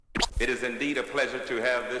It is indeed a pleasure to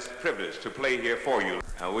have this privilege to play here for you.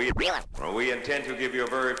 We intend to give you a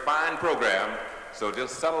very fine program, so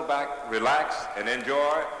just settle back, relax, and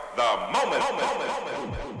enjoy the moment.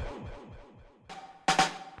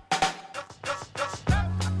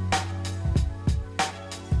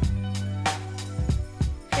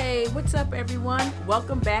 Hey, what's up, everyone?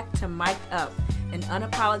 Welcome back to Mic Up, an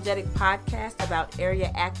unapologetic podcast about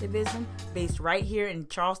area activism based right here in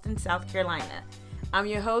Charleston, South Carolina. I'm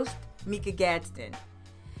your host, Mika Gadsden.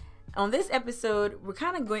 On this episode, we're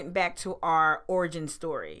kind of going back to our origin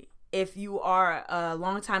story. If you are a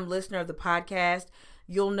longtime listener of the podcast,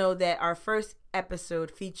 you'll know that our first episode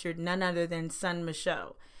featured none other than Son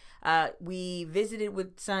Michaud. We visited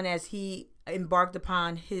with Son as he embarked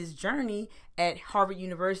upon his journey at Harvard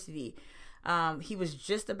University. He was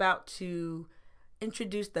just about to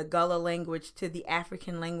introduce the Gullah language to the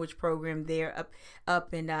African language program there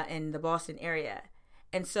up in the Boston area.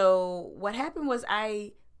 And so what happened was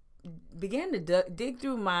I began to dig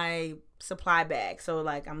through my supply bag. So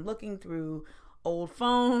like I'm looking through old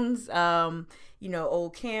phones,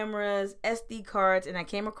 old cameras, SD cards, and I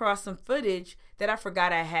came across some footage that I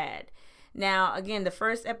forgot I had. Now, again, the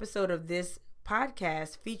first episode of this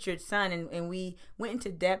podcast featured Son, and we went into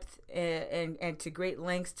depth and to great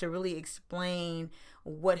lengths to really explain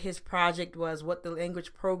what his project was, what the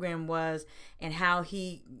language program was, and how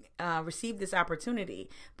he received this opportunity.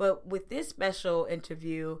 But with this special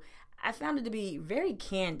interview, I found it to be very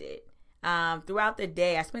candid. Throughout the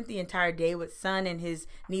day, I spent the entire day with Son and his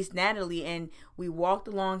niece Natalie, and we walked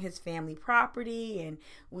along his family property, and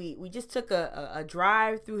we just took a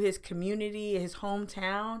drive through his community, his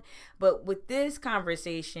hometown. But with this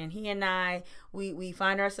conversation, he and I, we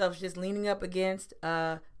find ourselves just leaning up against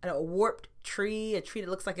a warped tree, a tree that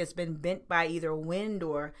looks like it's been bent by either wind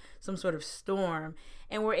or some sort of storm,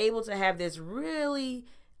 and we're able to have this really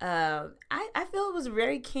I feel it was a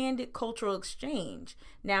very candid cultural exchange.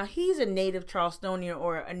 Now, he's a native Charlestonian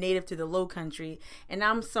or a native to the Low Country, and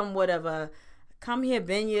I'm somewhat of a come here,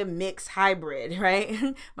 been here mix hybrid,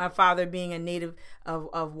 right? My father being a native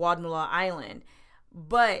of Wadmalaw Island.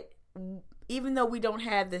 But even though we don't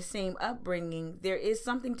have the same upbringing, there is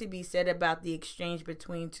something to be said about the exchange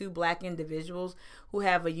between two Black individuals who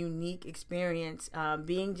have a unique experience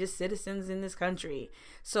being just citizens in this country.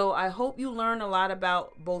 So I hope you learn a lot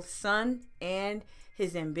about both Son and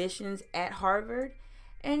his ambitions at Harvard.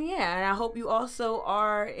 And I hope you also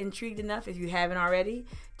are intrigued enough, if you haven't already,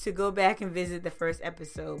 to go back and visit the first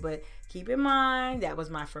episode. But keep in mind, that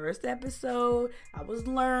was my first episode. I was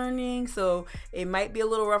learning, so it might be a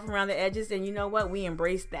little rough around the edges. And you know what? We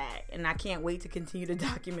embrace that. And I can't wait to continue to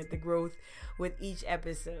document the growth with each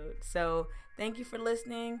episode. So thank you for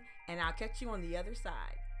listening, and I'll catch you on the other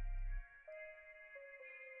side.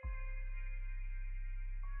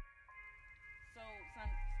 So, Son,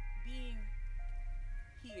 being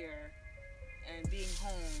here and being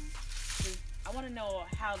home, I want to know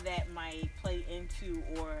how that might play into,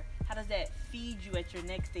 or how does that feed you at your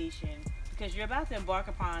next station, because you're about to embark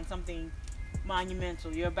upon something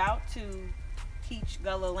monumental. You're about to teach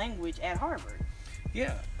Gullah language at Harvard.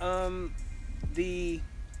 The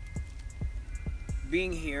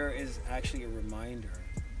being here is actually a reminder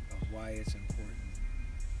of why it's important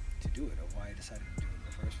to do it, or why I decided to do it in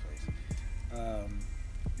the first place.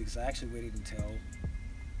 Because I actually waited until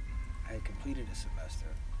I had completed a semester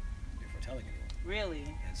before telling anyone. Really?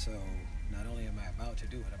 And so not only am I about to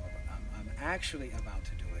do it, I'm actually about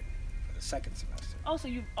to do it for the second semester. Oh, so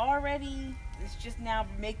you've already, it's just now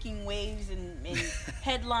making waves and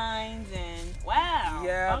headlines and wow.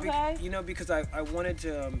 Yeah, okay. Because I wanted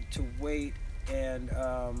to wait, and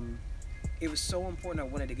it was so important. I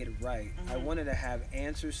wanted to get it right. Mm-hmm. I wanted to have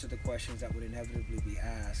answers to the questions that would inevitably be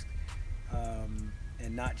asked,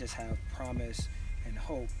 and not just have promise and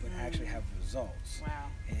hope, but actually have results. Wow.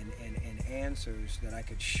 And answers that I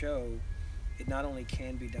could show it not only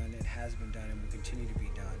can be done, it has been done and will continue to be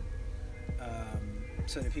done,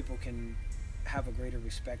 so that people can have a greater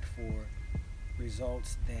respect for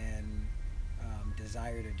results than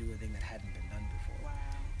desire to do a thing that hadn't been done before. Wow.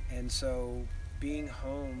 And so being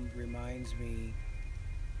home reminds me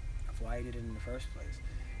of why I did it in the first place.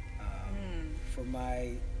 For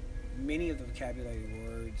many of the vocabulary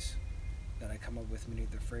words that I come up with, many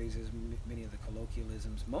of the phrases, many of the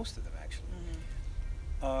colloquialisms, most of them actually,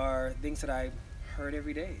 are things that I heard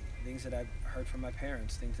every day, things that I heard from my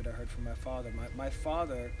parents, things that I heard from my father. My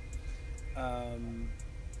father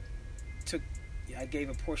I gave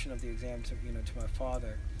a portion of the exam to my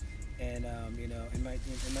father, and and my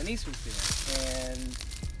niece was there, and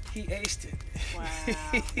he aced it. Wow!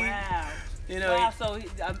 Wow! Wow! So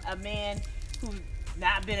a man who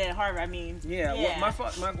not been at Harvard. I mean, yeah.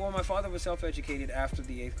 Well, my father was self-educated after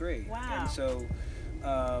the 8th grade. Wow. And so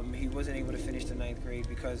he wasn't able to finish the 9th grade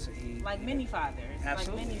because he like many fathers,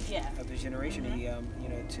 absolutely like many, of his generation. Mm-hmm. He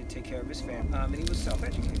to take care of his family, and he was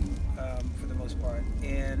self-educated for the most part.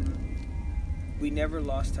 And we never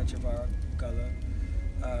lost touch of our Gullah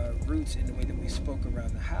roots in the way that we spoke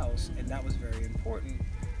around the house, and that was very important.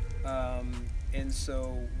 And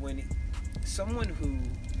so when someone who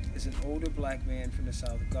is an older black man from the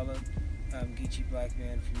South, Gullah, Geechee black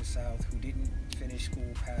man from the South, who didn't finish school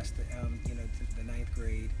past the the 9th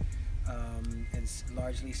grade, and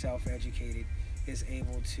largely self-educated, is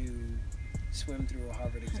able to swim through a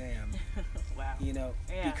Harvard exam. Wow.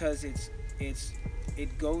 Because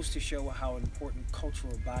it goes to show how important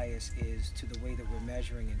cultural bias is to the way that we're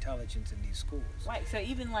measuring intelligence in these schools. Right. So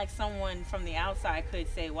even like someone from the outside could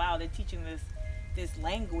say, "Wow, they're teaching this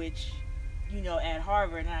language, at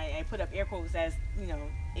Harvard," and I put up air quotes as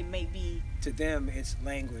it may be to them it's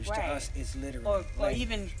language, right. To us it's literally or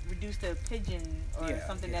even reduced to pidgin or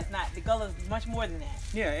something that's not. The Gullah is much more than that.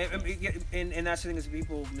 Yeah, and that's the thing is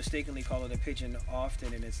people mistakenly call it a pidgin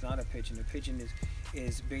often, and it's not a pidgin. A pidgin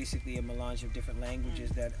is basically a melange of different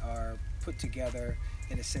languages that are put together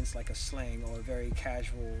in a sense like a slang or a very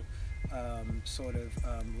casual sort of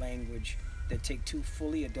language that take two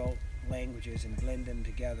fully adult languages and blend them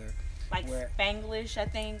together. Like Spanglish, I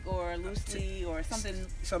think, or loosely, or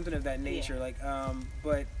something of that nature. Yeah.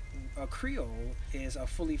 But a Creole is a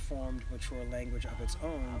fully formed, mature language of its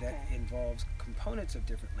own that involves components of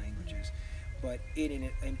different languages, but it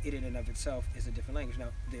in and of itself is a different language. Now,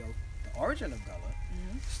 the origin of Gullah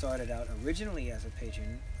started out originally as a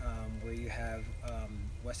pidgin, where you have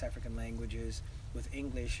West African languages with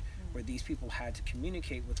English, where these people had to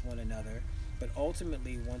communicate with one another. But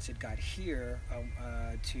ultimately, once it got here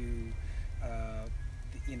to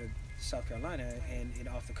South Carolina and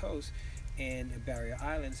off the coast and Barrier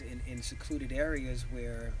Islands in secluded areas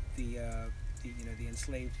where the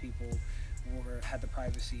enslaved people had the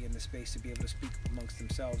privacy and the space to be able to speak amongst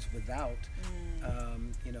themselves without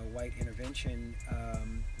white intervention,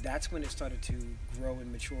 that's when it started to grow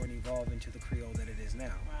and mature and evolve into the Creole that it is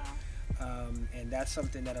now. Wow. And that's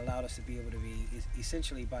something that allowed us to be able to be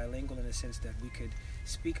essentially bilingual in the sense that we could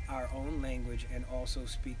speak our own language and also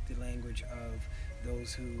speak the language of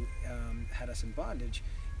those who had us in bondage.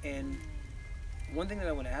 And one thing that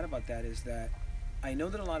I want to add about that is that I know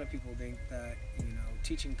that a lot of people think that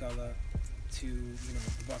teaching Gullah to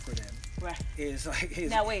Bukra them is like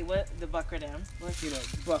now wait, what the Bukra them?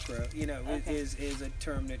 Bukra is a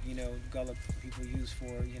term that Gullah people use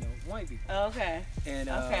for white people. Okay. And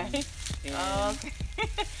okay.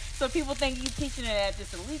 So people think you're teaching it at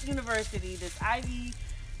this elite university, this Ivy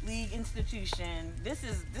League institution. This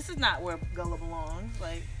is not where Gullah belongs.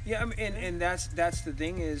 Like and that's the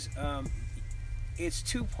thing is it's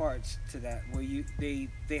two parts to that where they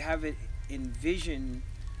have it envisioned.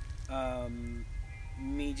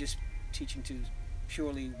 Me just teaching to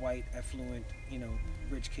purely white, affluent,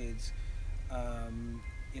 rich kids,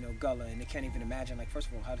 Gullah, and they can't even imagine, like, first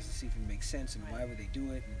of all, how does this even make sense, and why would they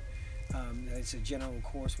do it, and it's a general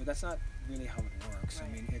course, but that's not really how it works. Right.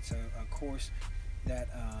 I mean, it's a course that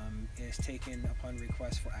is taken upon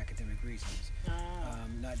request for academic reasons,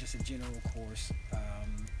 not just a general course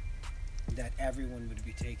that everyone would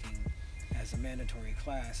be taking as a mandatory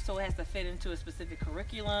class. So it has to fit into a specific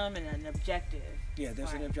curriculum and an objective. Yeah,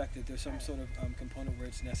 there's an objective. There's some sort of component where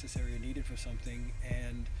it's necessary or needed for something,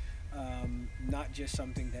 and not just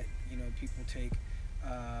something that people take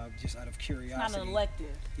just out of curiosity. It's not an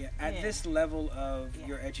elective. Yeah, at this level of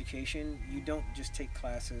your education, you don't just take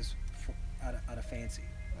classes out of fancy.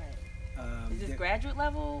 Right. Is this graduate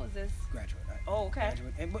level? Is this graduate? Oh, okay.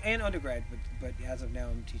 Graduate and undergrad, but as of now,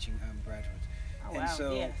 I'm teaching graduates. Oh, wow.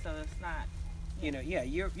 So it's not.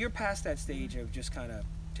 You're past that stage of just kind of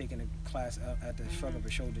taking a class at the shrug of a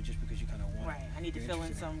shoulder just because you kind of want. Right. I need to fill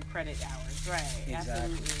in some credit hours. Right.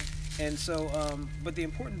 Exactly. Absolutely. And so, but the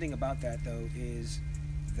important thing about that though is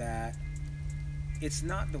that it's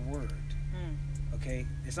not the word. Okay,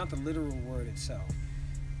 it's not the literal word itself.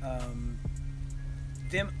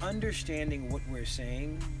 Them understanding what we're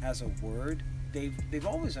saying as a word, they've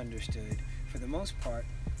always understood for the most part.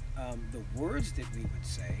 The words that we would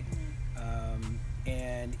say,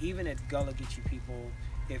 and even at Gullah Geechee people,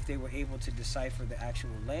 if they were able to decipher the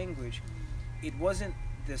actual language, it wasn't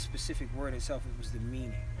the specific word itself, it was the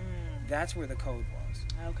meaning. That's where the code was.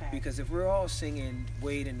 Okay. Because if we're all singing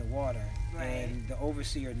Wade in the Water, and the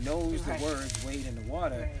overseer knows the words Wade in the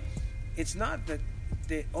Water, it's not that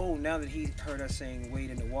now that he heard us saying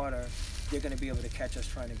Wade in the Water, they're going to be able to catch us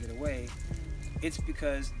trying to get away. It's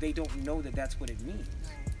because they don't know that that's what it means.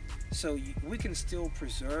 Right. So we can still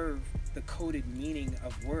preserve the coded meaning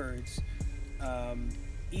of words,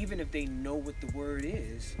 even if they know what the word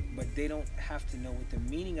is, but they don't have to know what the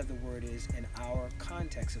meaning of the word is in our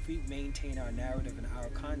context. If we maintain our narrative in our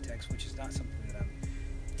context, which is not something that I'm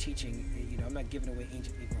teaching, I'm not giving away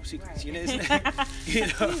ancient Negro secrets. Right.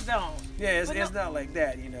 It's, Please don't. Yeah, it's not like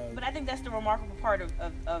that. But I think that's the remarkable part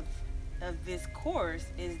of this course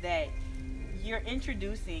is that you're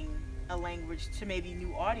introducing a language to maybe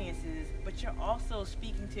new audiences, but you're also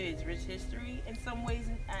speaking to its rich history in some ways.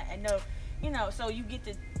 I know, so you get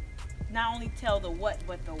to not only tell the what,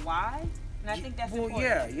 but the why. And I think that's important.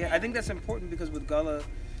 Yeah. I think that's important because with Gullah,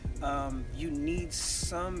 you need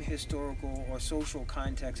some historical or social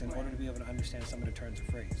context in order to be able to understand some of the turns of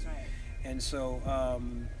phrase. Right. And so,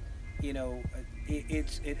 the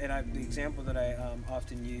example that I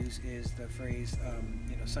often use is the phrase,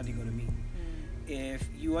 Sunday go to meeting. If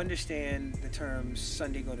you understand the term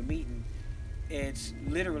Sunday go to meeting, it's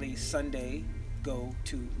literally Sunday go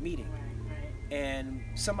to meeting. Right. And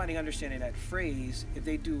somebody understanding that phrase, if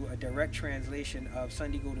they do a direct translation of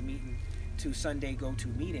Sunday go to meeting to Sunday go to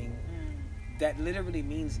meeting, that literally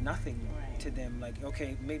means nothing to them. Like,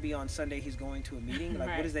 okay, maybe on Sunday he's going to a meeting. Like,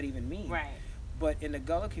 what does that even mean? Right. But in the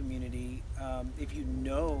Gullah community, if you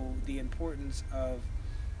know the importance of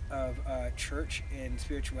church and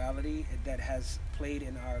spirituality that has played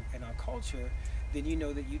in our culture, then you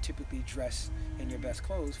know that you typically dress in your best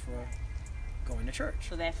clothes for going to church.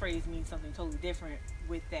 So that phrase means something totally different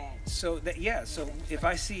with that. So if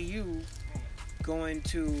I see you going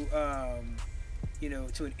to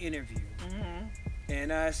to an interview,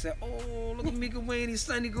 and I said, "Oh, look at Mika Wayne, he's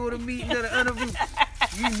Sunday go to meeting at an interview."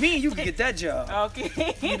 You mean you can get that job?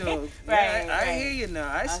 Okay. I hear you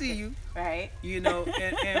now. I see you. Right.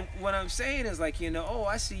 And what I'm saying is like,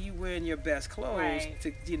 I see you wearing your best clothes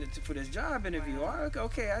to for this job interview. Right.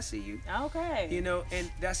 Okay, I see you. Okay.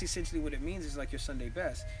 And that's essentially what it means. Is like your Sunday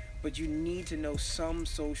best, but you need to know some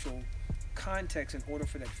social context in order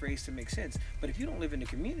for that phrase to make sense. But if you don't live in the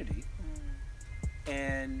community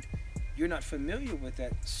and you're not familiar with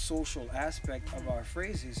that social aspect of our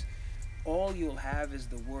phrases, all you'll have is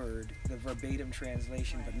the word, the verbatim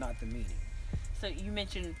translation, but not the meaning. So you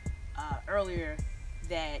mentioned earlier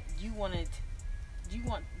that you want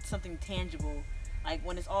something tangible, like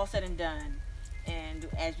when it's all said and done, and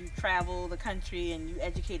as you travel the country and you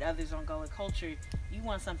educate others on Gullah culture, you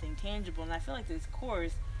want something tangible. And I feel like this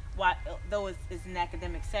course, though it's an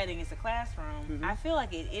academic setting, it's a classroom, I feel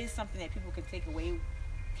like it is something that people can take away.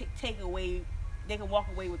 They can walk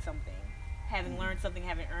away with something, having learned something,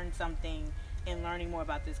 having earned something, and learning more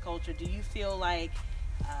about this culture. Do you feel like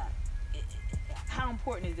how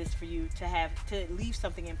important is this for you to leave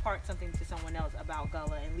something, impart something to someone else about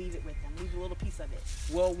Gullah and leave it with them, leave a little piece of it?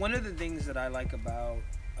 Well, one of the things that I like about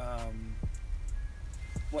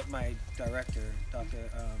what my director, Dr.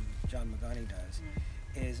 John Magani, does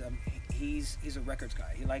is he's a records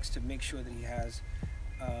guy. He likes to make sure that he has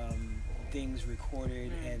things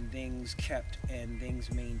recorded and things kept and things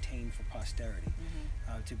maintained for posterity,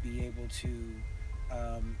 to be able to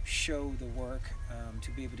show the work,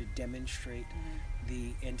 to be able to demonstrate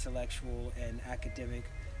the intellectual and academic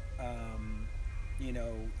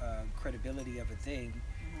credibility of a thing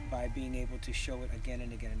by being able to show it again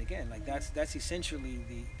and again and again. Like that's essentially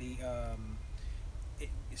the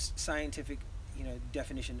scientific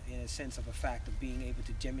definition in a sense of a fact of being able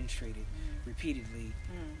to demonstrate it repeatedly,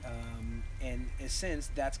 and in a sense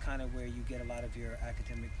that's kind of where you get a lot of your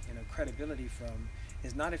academic credibility from,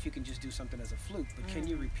 is not if you can just do something as a fluke, but can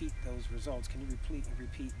you repeat those results, can you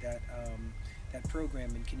repeat that program,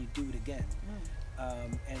 and can you do it again?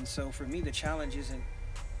 And so for me the challenge isn't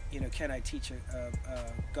can I teach a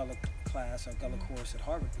Gullah class or Gullah course at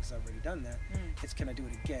Harvard, because I've already done that. It's can I do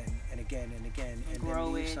it again and again and again, and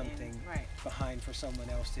then leave something behind for someone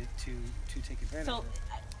else to take advantage of.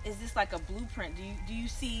 Is this like a blueprint? Do you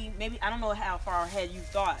see, maybe, I don't know how far ahead you've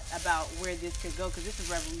thought about where this could go, because this is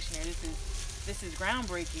revolutionary, this is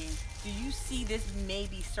groundbreaking. Do you see this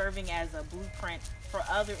maybe serving as a blueprint for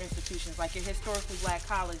other institutions, like your historically black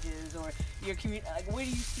colleges or your community? Like, where do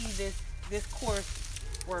you see this course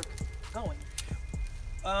work going?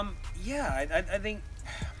 I think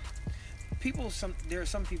there are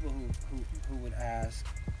some people who would ask,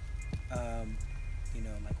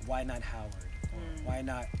 like, why not Howard, or why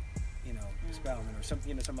not Spelman, or some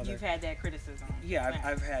other. You've had that criticism. Yeah,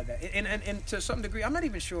 I've had that, and to some degree, I'm not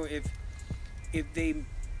even sure if they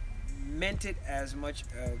meant it as much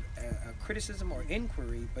a criticism or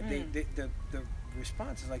inquiry, but the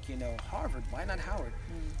response is like, Harvard, why not Howard?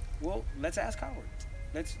 Well, let's ask Howard.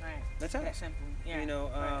 Let's That ask. simple. Yeah. You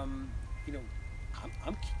know, right. you know,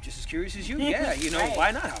 I'm just as curious as you. Yeah, you know, right.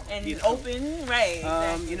 why not? And you know? open, right?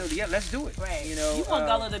 Exactly. You know, yeah, let's do it. Right. You know, you want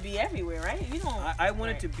Gullah to be everywhere, right? You don't. I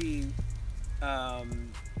want it to be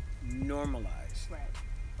normalized. Right.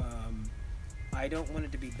 I don't want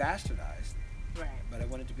it to be bastardized. Right. But I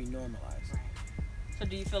want it to be normalized. Right. So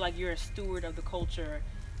do you feel like you're a steward of the culture?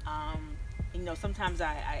 You know, sometimes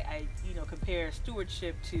I you know, compare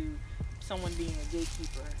stewardship to someone being a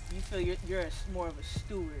gatekeeper. You feel you're more of a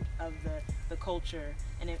steward of the culture,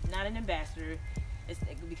 and not an ambassador,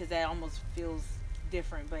 because that almost feels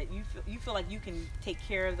different. But you feel like you can take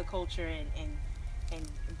care of the culture and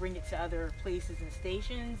bring it to other places and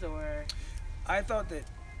stations, or? I thought that,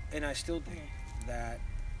 and I still think that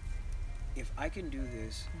if I can do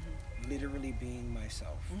this, literally being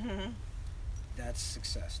myself, that's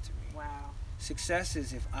success to me. Wow. Success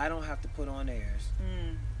is if I don't have to put on airs,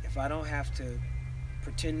 if I don't have to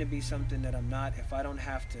pretend to be something that I'm not, if I don't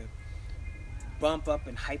have to bump up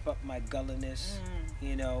and hype up my Gullah-ness,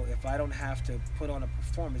 you know, if I don't have to put on a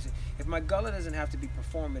performance, if my Gullah doesn't have to be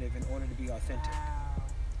performative in order to be authentic. Wow.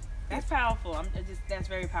 That's powerful. That's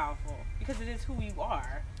very powerful, because it is who you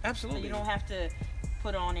are. Absolutely. So you don't have to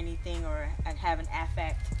put on anything or have an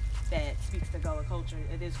affect that speaks to Gullah culture.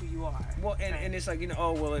 It is who you are. Well, and it's like, you know,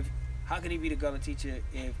 oh, well, how can he be the Gullah teacher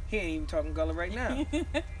if he ain't even talking Gullah right now?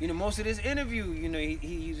 You know, most of this interview, you know, he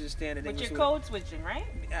uses standard English. But you're code switching, right?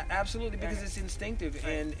 Absolutely, because it's instinctive,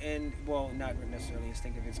 and well, not necessarily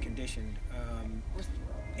instinctive, it's conditioned.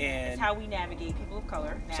 And it's how we navigate people of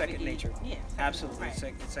color. Second nature. Yeah. Absolutely. Right.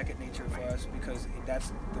 It's second nature for us, because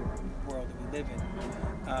that's the world that we live in.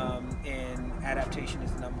 And adaptation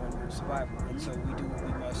is the number one rule of survival. And so we do what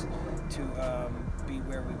we must to be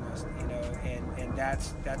where we must, you know, and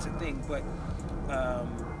that's a thing. But,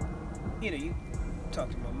 you know, you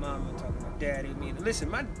talk to my mama, talk to my daddy. I mean, listen,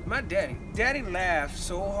 my daddy laughed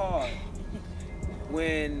so hard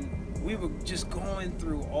when we were just going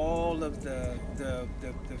through all of the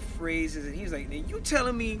phrases, and he's like, "Now you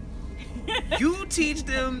telling me you teach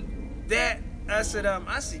them that?" I said,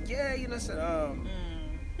 yeah, you know, I said,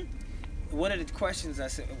 one of the questions I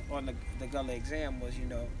said on the Gullah exam was, you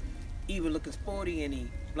know, even looking sporty and he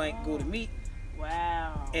blank go to meet.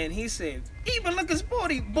 Wow. And he said, even looking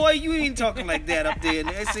sporty, boy, you ain't talking like that up there. And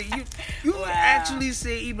they said, you actually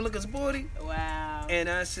say even looking sporty? Wow. And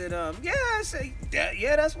I said, yeah, I say,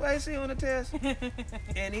 yeah, that's what I say on the test.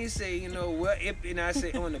 And he said, you know what? And I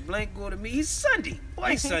said, on the blank go to meet. He's Sunday.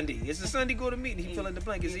 Boy, Sunday. It's the Sunday go to meeting. He fill in the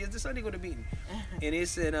blank. He said, it's the Sunday go to meeting. And he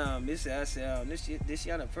said, I said, this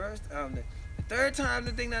year the first, the third time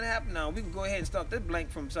the thing that happened now, we can go ahead and stop this blank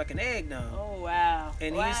from sucking egg now. Oh, wow.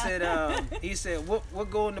 And wow. he said, what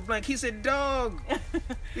go in the blank? He said, dog.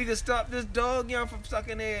 We can stop this dog young from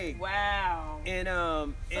sucking egg. Wow. And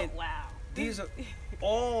wow. These are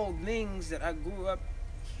all things that I grew up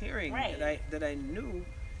hearing, right. that I knew,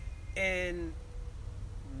 and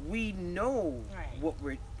we know what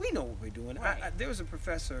we're doing. Right. There was a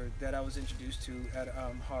professor that I was introduced to at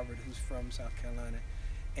Harvard who's from South Carolina,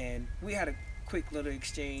 and we had a quick little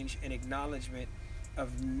exchange and acknowledgement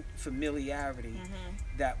of familiarity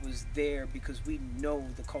that was there because we know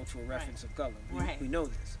the cultural reference of Gullah. We know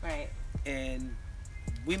this. Right. And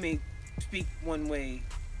we may speak one way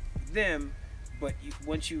with them, but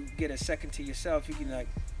once you get a second to yourself, you can like,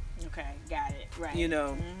 okay, got it. Right. You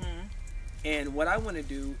know. And what I want to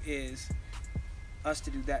do is us to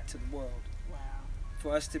do that to the world. Wow.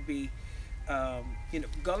 For us to be, you know,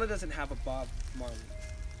 Gullah doesn't have a Bob Marley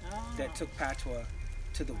that took patois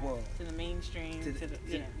to the world, to the mainstream,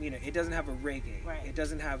 you know, it doesn't have a reggae. Right. It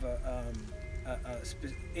doesn't have let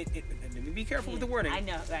me be careful with the wording. I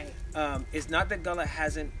know, right. It's not that Gullah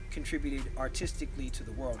hasn't contributed artistically to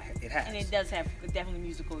the world. It has. And it does have definitely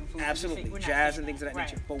musical influence. Absolutely, jazz and things of that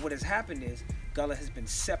nature. But what has happened is Gullah has been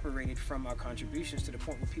separated from our contributions to the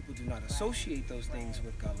point where people do not associate those things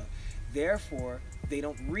with Gullah. Therefore, they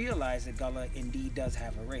don't realize that Gullah indeed does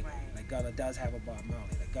have a reggae. Like Gullah does have a Bob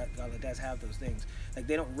Marley. Like Gullah does have those things. Like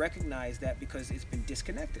they don't recognize that because it's been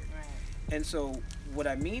disconnected. Right. And so what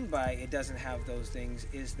I mean by it doesn't have those things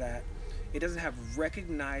is that it doesn't have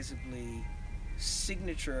recognizably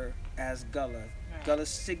signature as Gullah. Right. Gullah's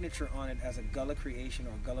signature on it as a Gullah creation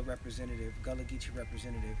or Gullah representative, Gullah Geechee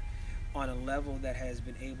representative, on a level that has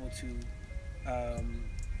been able to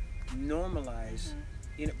normalize.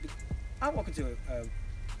 You know, I walk into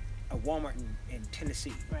a Walmart in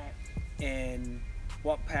Tennessee, and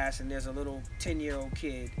walk past, and there's a little 10-year-old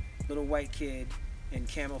kid, little white kid in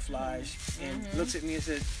camouflage, and looks at me and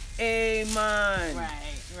says, "Hey, man."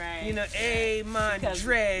 Right. You know, "Hey, man,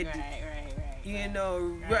 dread." Right.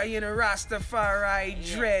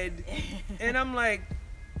 Rastafari dread, and I'm like,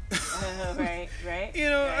 right,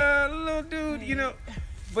 little dude,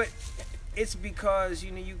 but it's because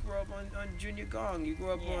you grow up on Junior Gong, you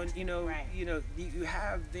grow up on you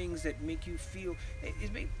have things that make you feel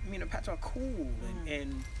Patois cool,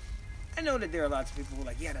 and I know that there are lots of people who are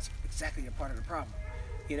like, yeah, that's exactly a part of the problem,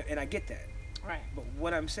 and I get that, right. But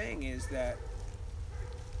what I'm saying is that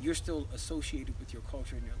you're still associated with your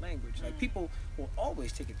culture and your language. Like, people will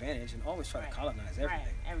always take advantage and always try to colonize everything.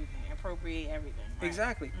 Right, everything, appropriate everything. Right.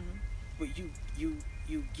 Exactly. But you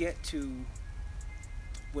get to,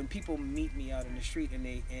 when people meet me out in the street and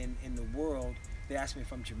in the world, they ask me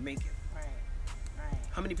if I'm Jamaican. Right.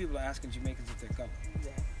 How many people are asking Jamaicans if they're Gullah?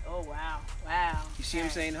 Oh, wow. You see what I'm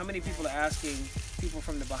saying? How many people are asking people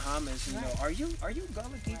from the Bahamas, are you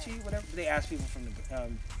Gullah, Geechee, whatever? They ask people from the,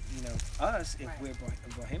 us if we're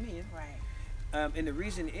Bohemian. Right. And the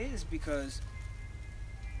reason is because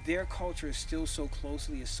their culture is still so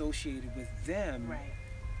closely associated with them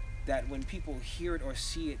that when people hear it or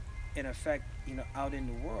see it in effect, out in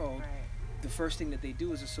the world, the first thing that they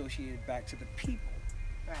do is associate it back to the people.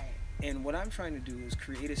 Right. And what I'm trying to do is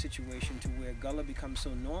create a situation to where Gullah becomes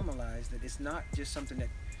so normalized that it's not just something that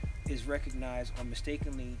is recognized or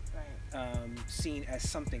mistakenly seen as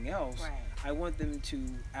something else. Right. I want them to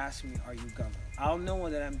ask me, "Are you Gullah?" I'll know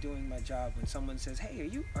that I'm doing my job when someone says, "Hey,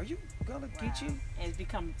 are you Gullah, Geechee?" And it's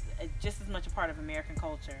become just as much a part of American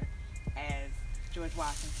culture as George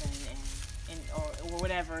Washington or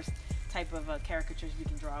whatever type of caricatures we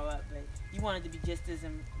can draw up. But you want it to be just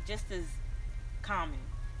as common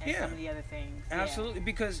as some of the other things. Absolutely,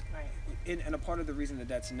 because and a part of the reason that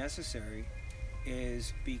that's necessary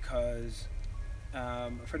is because a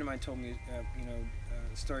friend of mine told me a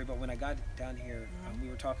story about when I got down here. We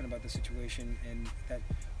were talking about the situation and that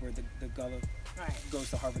where the Gullah Goes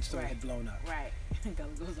to Harvard story had blown up. Right. Gullah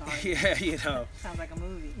Goes to Harvard. Yeah, sounds like a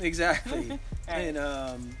movie. Exactly. And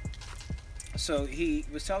so he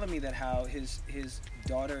was telling me that how his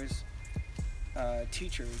daughter's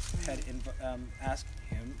teachers had asked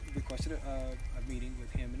him, requested a meeting with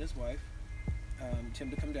him and his wife, Tim,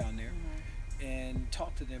 to come down there and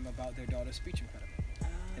talk to them about their daughter's speech impediment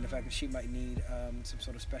and the fact that she might need some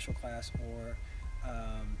sort of special class or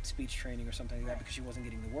speech training or something like that because she wasn't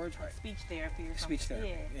getting the words right. Speech therapy or something. Speech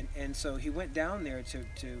therapy. Yeah. And so he went down there to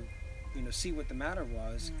see what the matter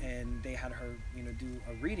was, and they had her do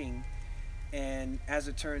a reading. And as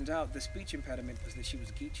it turns out, the speech impediment was that she was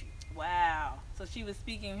a Geechee. Wow. So she was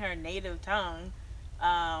speaking her native tongue.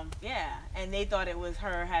 And they thought it was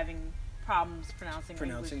her having problems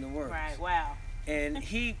pronouncing the words. Right. Wow. And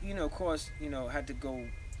he, of course, had to go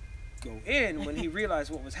in when he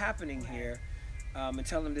realized what was happening here, and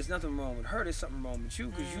tell him there's nothing wrong with her, there's something wrong with you,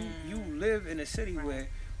 because you live in a city where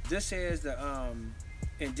this is the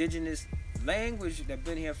indigenous language that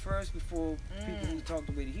been here first before people who talk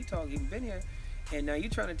the way that he talk even been here, and now you're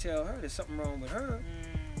trying to tell her there's something wrong with her,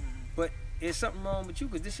 but it's something wrong with you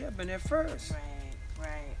because this shit been there first.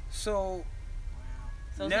 Right. So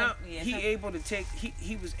now he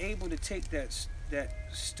was able to take that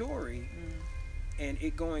story and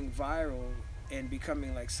it going viral and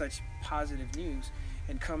becoming like such positive news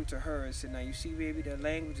and come to her and say, now you see, baby, that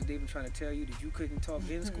language that they've been trying to tell you that you couldn't talk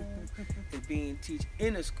in school is being taught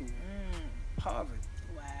in a school, Harvard.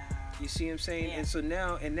 Wow. You see what I'm saying? Yeah. And so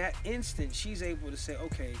now in that instant, she's able to say,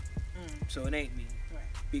 okay, so it ain't me. Right.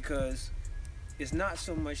 Because it's not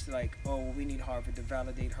so much like, oh, well, we need Harvard to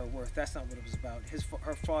validate her worth. That's not what it was about.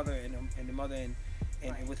 Her father and the mother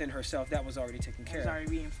and within herself, that was already taken care of. It was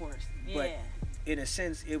already reinforced. Yeah. But in a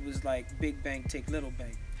sense, it was like big bank take little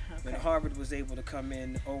bank. When Harvard was able to come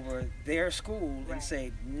in over their school and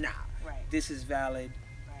say, nah, this is valid,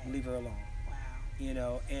 leave her alone.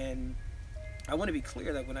 Wow. And I want to be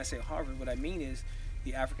clear that when I say Harvard, what I mean is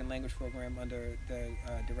the African language program under the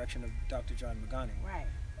direction of Dr. John Magani. Right.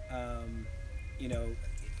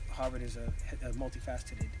 Harvard is a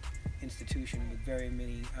multifaceted institution with very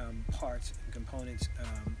many parts and components.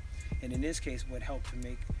 And in this case, what helped to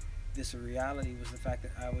make this a reality was the fact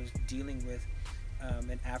that I was dealing with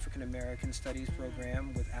an African American studies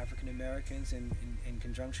program with African Americans in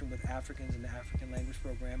conjunction with Africans in the African language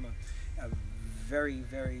program, a very,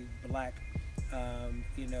 very black,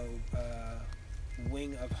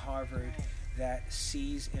 wing of Harvard that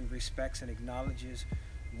sees and respects and acknowledges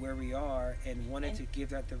where we are and wanted to give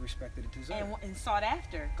that the respect that it deserves. And sought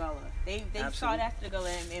after Gullah. They sought after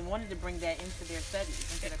Gullah and wanted to bring that into their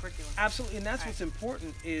studies, into their curriculum. Absolutely, and that's what's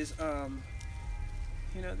important is, there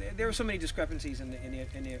were so many discrepancies in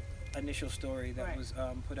the initial story that was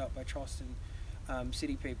put out by Charleston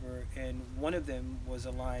city paper, and one of them was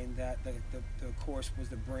a line that the course was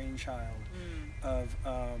the brainchild of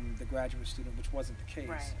the graduate student, which wasn't the case.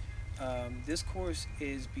 Right. This course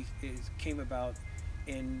came about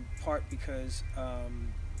in part because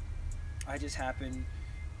I just happened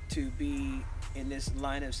to be in this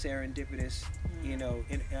line of serendipitous,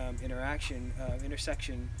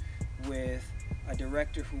 intersection with a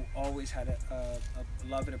director who always had a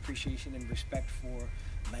love and appreciation and respect for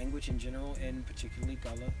language in general, and particularly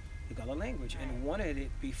the Gullah language, and wanted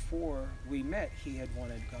it before we met. He had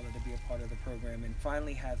wanted Gullah to be a part of the program, and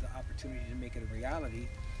finally had the opportunity to make it a reality.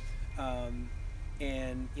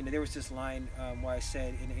 And there was this line where I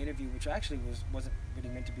said in an interview, which actually wasn't really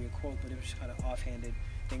meant to be a quote, but it was just kind of offhanded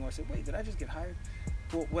thing, where I said, "Wait, did I just get hired?"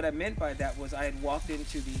 Well, what I meant by that was I had walked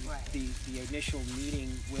into the initial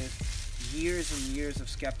meeting with years and years of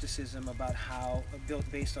skepticism about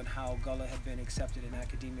based on how Gullah had been accepted in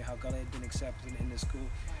academia, how Gullah had been accepted in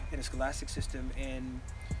the scholastic system, and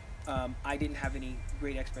I didn't have any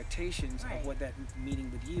great expectations of what that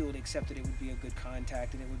meeting would yield, except that it would be a good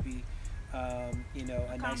contact and it would be a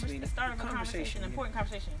nice meeting, the start of a conversation, important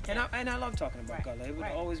conversation. And I love talking about Gullah. It would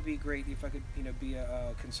Right. always be great if I could, be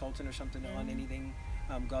a consultant or something on anything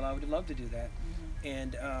Gullah. I would love to do that.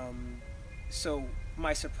 And so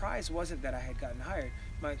my surprise wasn't that I had gotten hired.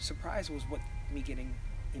 My surprise was what me getting,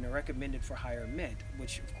 recommended for hire meant,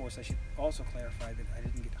 which of course I should also clarify that I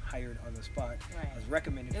didn't get hired on the spot. Right. I was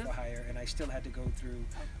recommended for hire, and I still had to go through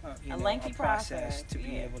a lengthy process to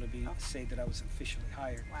be able to say that I was officially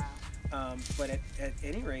hired. Wow. But at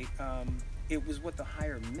any rate, it was what the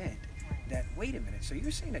hire meant. That, wait a minute, so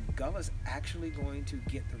you're saying that Gullah's actually going to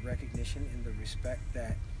get the recognition and the respect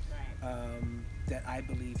that that I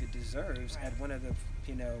believe it deserves at one of the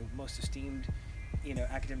most esteemed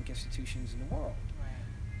academic institutions in the world.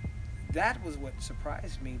 That was what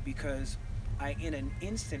surprised me, because I in an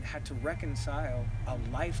instant had to reconcile a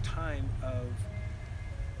lifetime of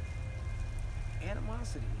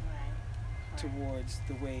animosity towards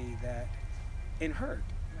the way that it hurt,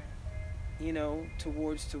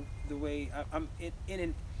 towards the way I'm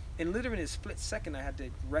in literally a split second I had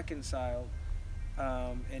to reconcile,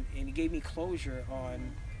 and it gave me closure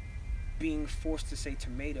on being forced to say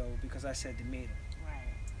tomato because I said tomato.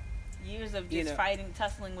 Years of just fighting,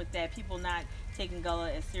 tussling with that, people not taking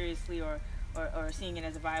Gullah as seriously or seeing it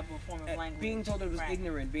as a viable form of language. Being told it was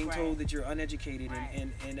ignorant, being told that you're uneducated,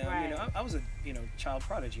 and I was a child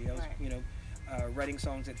prodigy. I was writing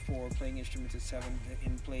songs at 4, playing instruments at 7,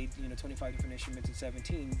 and played 25 different instruments at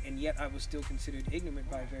 17, and yet I was still considered ignorant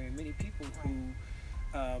by very many people who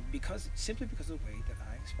simply because of the way that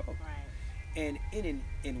I spoke. And in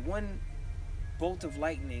one bolt of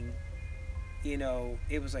lightning,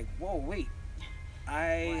 it was like, whoa, wait,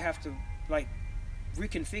 I have to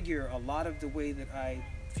reconfigure a lot of the way that I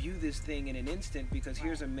view this thing in an instant, because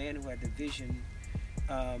here's a man who had the vision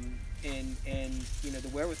and the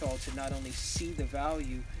wherewithal to not only see the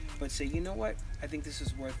value but say, you know what, I think this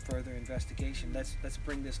is worth further investigation. Let's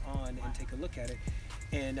bring this on and take a look at it.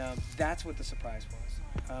 And that's what the surprise was.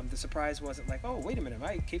 The surprise wasn't like, oh, wait a minute, am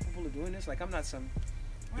I capable of doing this? Like, I'm not some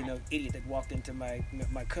idiot that walked into my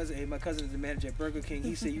cousin. Hey, my cousin is the manager at Burger King.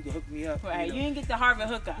 He said you can hook me up. You didn't get the Harvard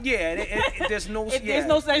hookup. Yeah, there's no there's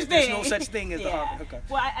no such thing. There's no such thing as the Harvard hookup.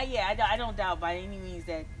 Well, I don't doubt by any means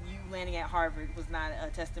that you landing at Harvard was not a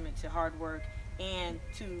testament to hard work and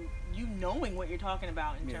to you knowing what you're talking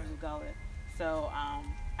about in terms of Gullah. So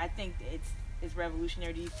I think it's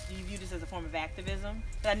revolutionary. Do you view this as a form of activism?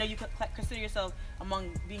 But I know you consider yourself,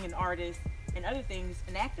 among being an artist and other things,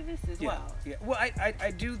 an activist as well. Yeah. Well,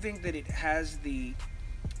 I do think that it has the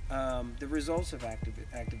results of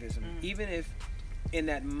activism, even if in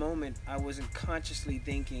that moment I wasn't consciously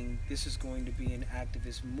thinking this is going to be an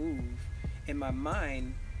activist move. In my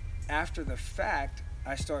mind, after the fact,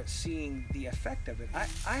 I start seeing the effect of it.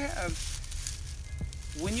 I have,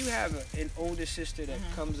 when you have an older sister that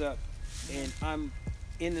comes up and I'm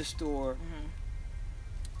in the store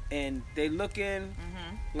and they look in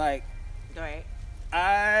like, you're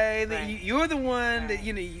the one that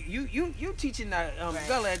you teaching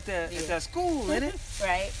Gullah at that school, isn't it?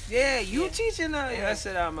 Right. Yeah, you teaching. I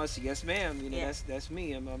said, I said, yes, ma'am. That's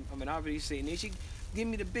me. I'm an Harvard student. And she give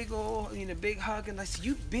me the big old, big hug, and I said,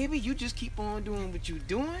 you baby, you just keep on doing what you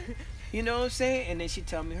doing. You know what I'm saying? And then she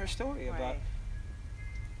tell me her story about,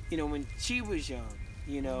 when she was young,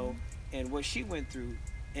 and what she went through.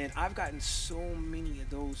 And I've gotten so many of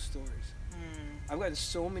those stories. I've gotten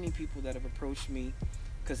so many people that have approached me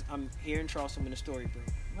because I'm here in Charleston when the story broke.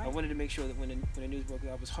 I wanted to make sure that when the news broke,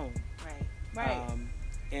 I was home. Right.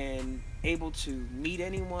 and able to meet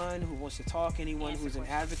anyone who wants to talk, anyone who's an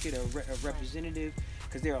advocate or a representative,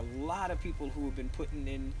 because there are a lot of people who have been putting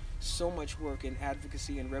in so much work in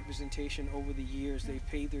advocacy and representation over the years. They've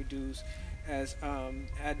paid their dues as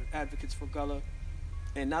advocates for Gullah,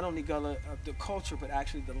 and not only Gullah, the culture, but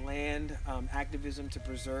actually the land activism to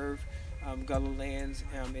preserve Gullah lands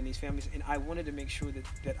and these families. And I wanted to make sure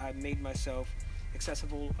that I made myself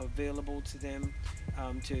accessible, available to them,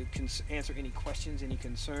 to answer any questions, any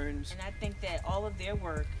concerns. And I think that all of their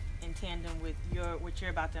work in tandem with what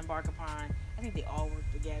you're about to embark upon, I think they all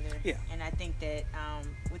work together. Yeah. And I think that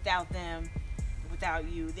without them,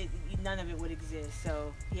 without you, none of it would exist.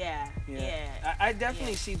 So yeah. I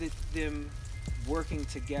definitely see them working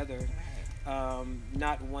together,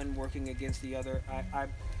 not one working against the other.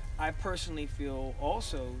 I personally feel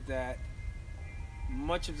also that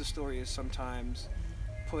much of the story is sometimes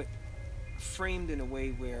framed in a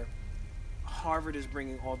way where Harvard is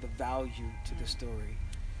bringing all the value to the story,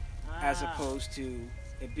 as opposed to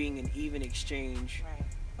it being an even exchange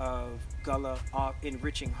of Gullah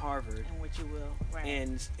enriching Harvard, and what you will,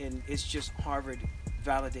 and it's just Harvard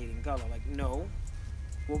validating Gullah. Like, no,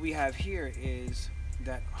 what we have here is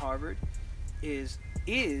that Harvard is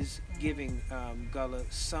giving Gullah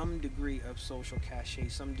some degree of social cachet,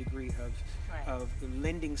 some degree of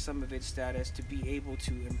lending some of its status to be able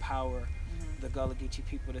to empower the Gullah Geechee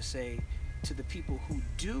people to say to the people who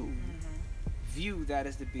do view that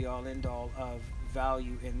as the be-all, end-all of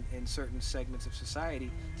value in certain segments of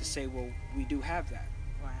society, to say, well, we do have that.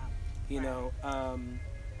 You know,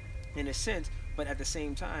 in a sense, but at the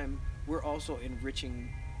same time, we're also enriching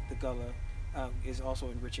the Gullah, is also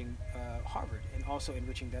enriching Harvard, and also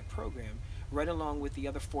enriching that program, right along with the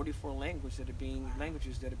other 44 languages that are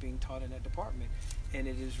being taught in that department. And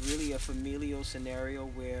it is really a familial scenario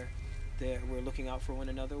where we're looking out for one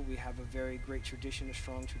another. We have a very great tradition, a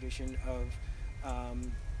strong tradition of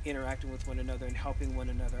interacting with one another and helping one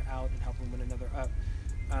another out and helping one another up,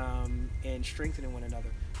 and strengthening one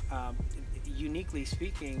another. Uniquely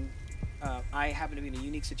speaking, I happen to be in a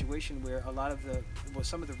unique situation where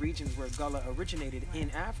some of the regions where Gullah originated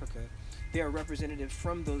in Africa, there are representatives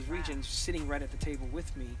from those regions sitting right at the table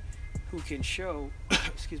with me, who can show,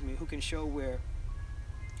 who can show where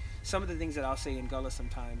some of the things that I'll say in Gullah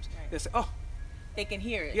sometimes, they say, oh, they can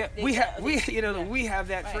hear it. Yeah, we have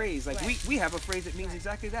that phrase. Like we have a phrase that means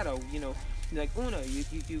exactly that. Oh, like Una,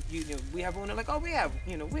 we have Una. Like, oh, we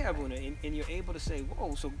have Una, and you're able to say,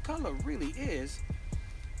 whoa, so Gullah really is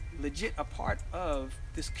legit a part of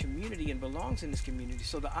this community and belongs in this community.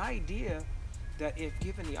 So the idea that if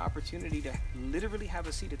given the opportunity to literally have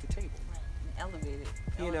a seat at the table, elevate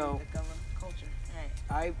the Gullah culture.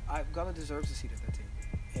 Gullah deserves a seat at that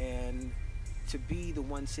table, and to be the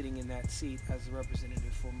one sitting in that seat as a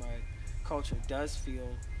representative for my culture does feel,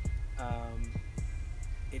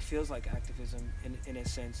 it feels like activism in a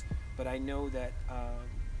sense, but I know that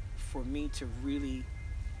for me to really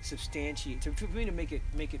substantiate, for me to make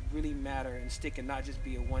it really matter and stick and not just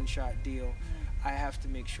be a one-shot deal, I have to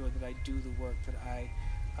make sure that I do the work, that I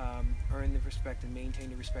earn the respect and maintain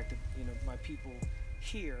the respect of my people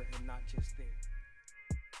here and not just there.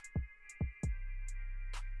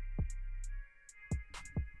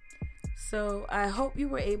 So I hope you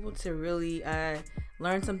were able to really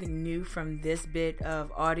learn something new from this bit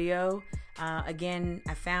of audio. Again,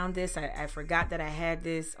 I found this. I forgot that I had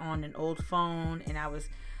this on an old phone, and I was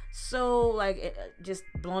so just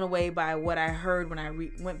blown away by what I heard when I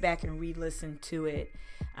went back and re-listened to it.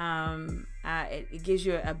 It gives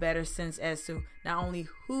you a better sense as to not only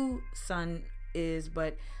who Son is,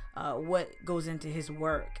 but what goes into his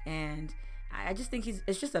work. And I just think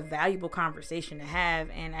it's just a valuable conversation to have,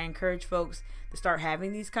 and I encourage folks to start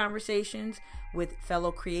having these conversations with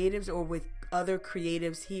fellow creatives or with other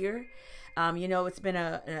creatives here. It's been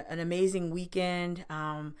an amazing weekend.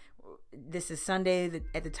 This is Sunday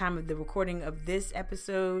at the time of the recording of this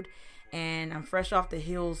episode, and I'm fresh off the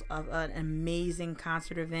heels of an amazing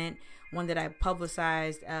concert event, one that I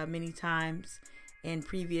publicized many times in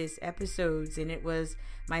previous episodes, and it was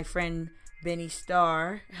my friend Benny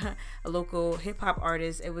Starr, a local hip-hop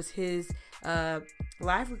artist. It was his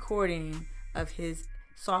live recording of his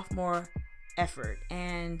sophomore effort,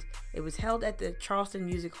 and it was held at the Charleston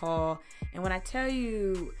Music Hall. And when I tell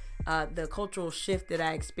you the cultural shift that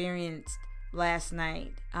I experienced last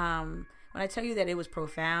night, when I tell you that it was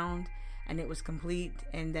profound and it was complete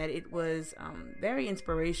and that it was very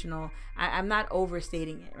inspirational, I'm not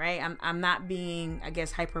overstating it, right? I'm not being, I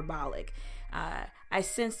guess, hyperbolic. I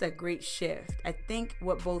sensed a great shift. I think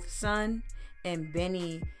what both Son and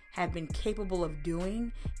Benny have been capable of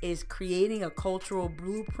doing is creating a cultural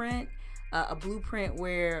blueprint a blueprint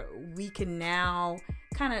where we can now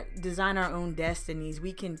kind of design our own destinies.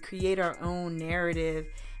 We can create our own narrative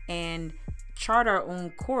and chart our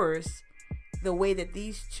own course the way that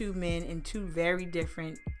these two men in two very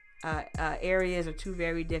different areas or two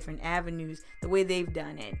very different avenues, the way they've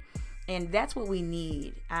done it. And that's what we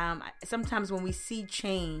need. Sometimes when we see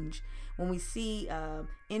change, when we see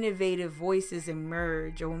innovative voices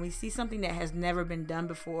emerge, or when we see something that has never been done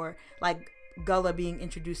before, like Gullah being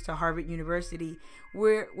introduced to Harvard University,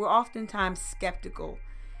 we're oftentimes skeptical.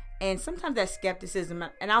 And sometimes that skepticism,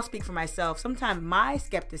 and I'll speak for myself, sometimes my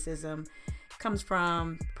skepticism comes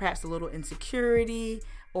from perhaps a little insecurity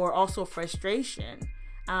or also frustration.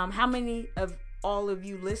 How many of all of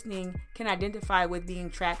you listening can identify with being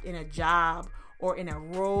trapped in a job or in a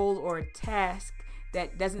role or a task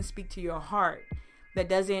that doesn't speak to your heart, that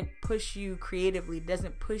doesn't push you creatively,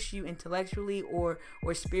 doesn't push you intellectually or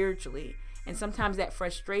spiritually? And sometimes that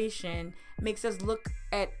frustration makes us look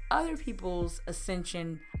at other people's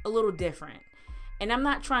ascension a little different. And I'm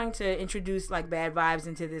not trying to introduce like bad vibes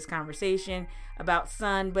into this conversation about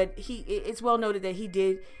Son, but it's well noted that he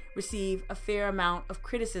did receive a fair amount of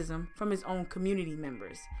criticism from his own community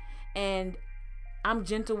members. And I'm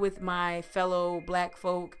gentle with my fellow Black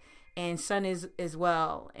folk, and Son is as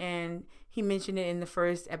well. And he mentioned it in the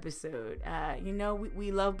first episode.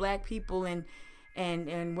 We love Black people,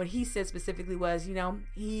 and what he said specifically was, he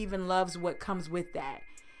even loves what comes with that.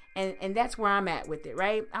 And that's where I'm at with it,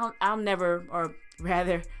 right? I'll never, or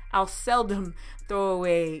rather, I'll seldom throw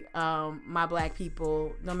away my Black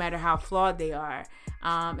people, no matter how flawed they are.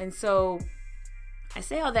 And so I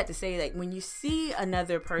say all that to say, like, when you see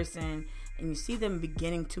another person and you see them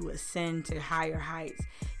beginning to ascend to higher heights,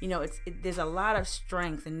 there's a lot of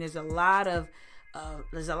strength, and there's a lot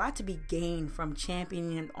to be gained from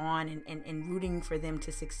championing them on and rooting for them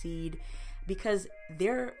to succeed, because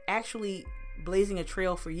they're actually blazing a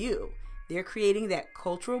trail for you. They're creating that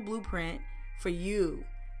cultural blueprint for you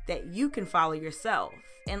that you can follow yourself.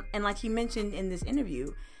 And like he mentioned in this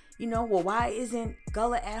interview, why isn't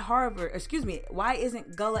Gullah at Harvard? Why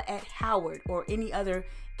isn't Gullah at Howard or any other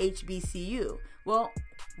HBCU? Well,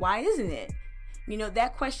 why isn't it?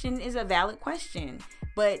 That question is a valid question,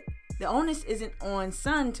 but the onus isn't on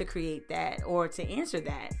Son to create that or to answer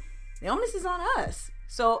that. The onus is on us.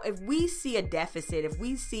 So if we see a deficit, if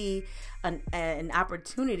we see an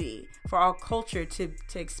opportunity for our culture to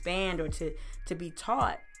expand or to be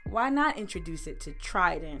taught, why not introduce it to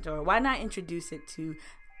Trident, or why not introduce it to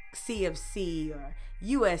CFC or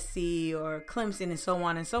USC or Clemson and so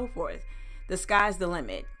on and so forth? The sky's the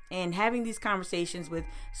limit. And having these conversations with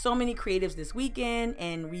so many creatives this weekend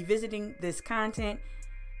and revisiting this content,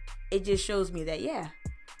 it just shows me that,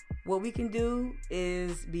 what we can do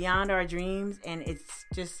is beyond our dreams, and it's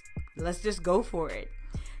just, let's just go for it.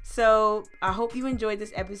 So I hope you enjoyed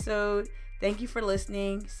this episode. Thank you for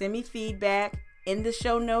listening. Send me feedback. In the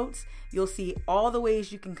show notes, you'll see all the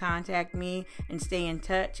ways you can contact me and stay in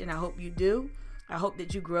touch, and I hope you do. I hope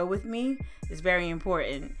that you grow with me. It's very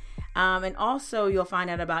important. And also, you'll find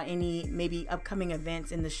out about any maybe upcoming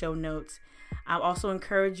events in the show notes. I'll also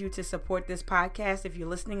encourage you to support this podcast. If you're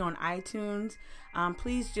listening on iTunes,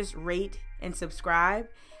 please just rate and subscribe.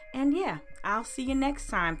 And I'll see you next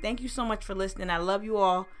time. Thank you so much for listening. I love you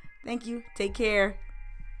all. Thank you. Take care.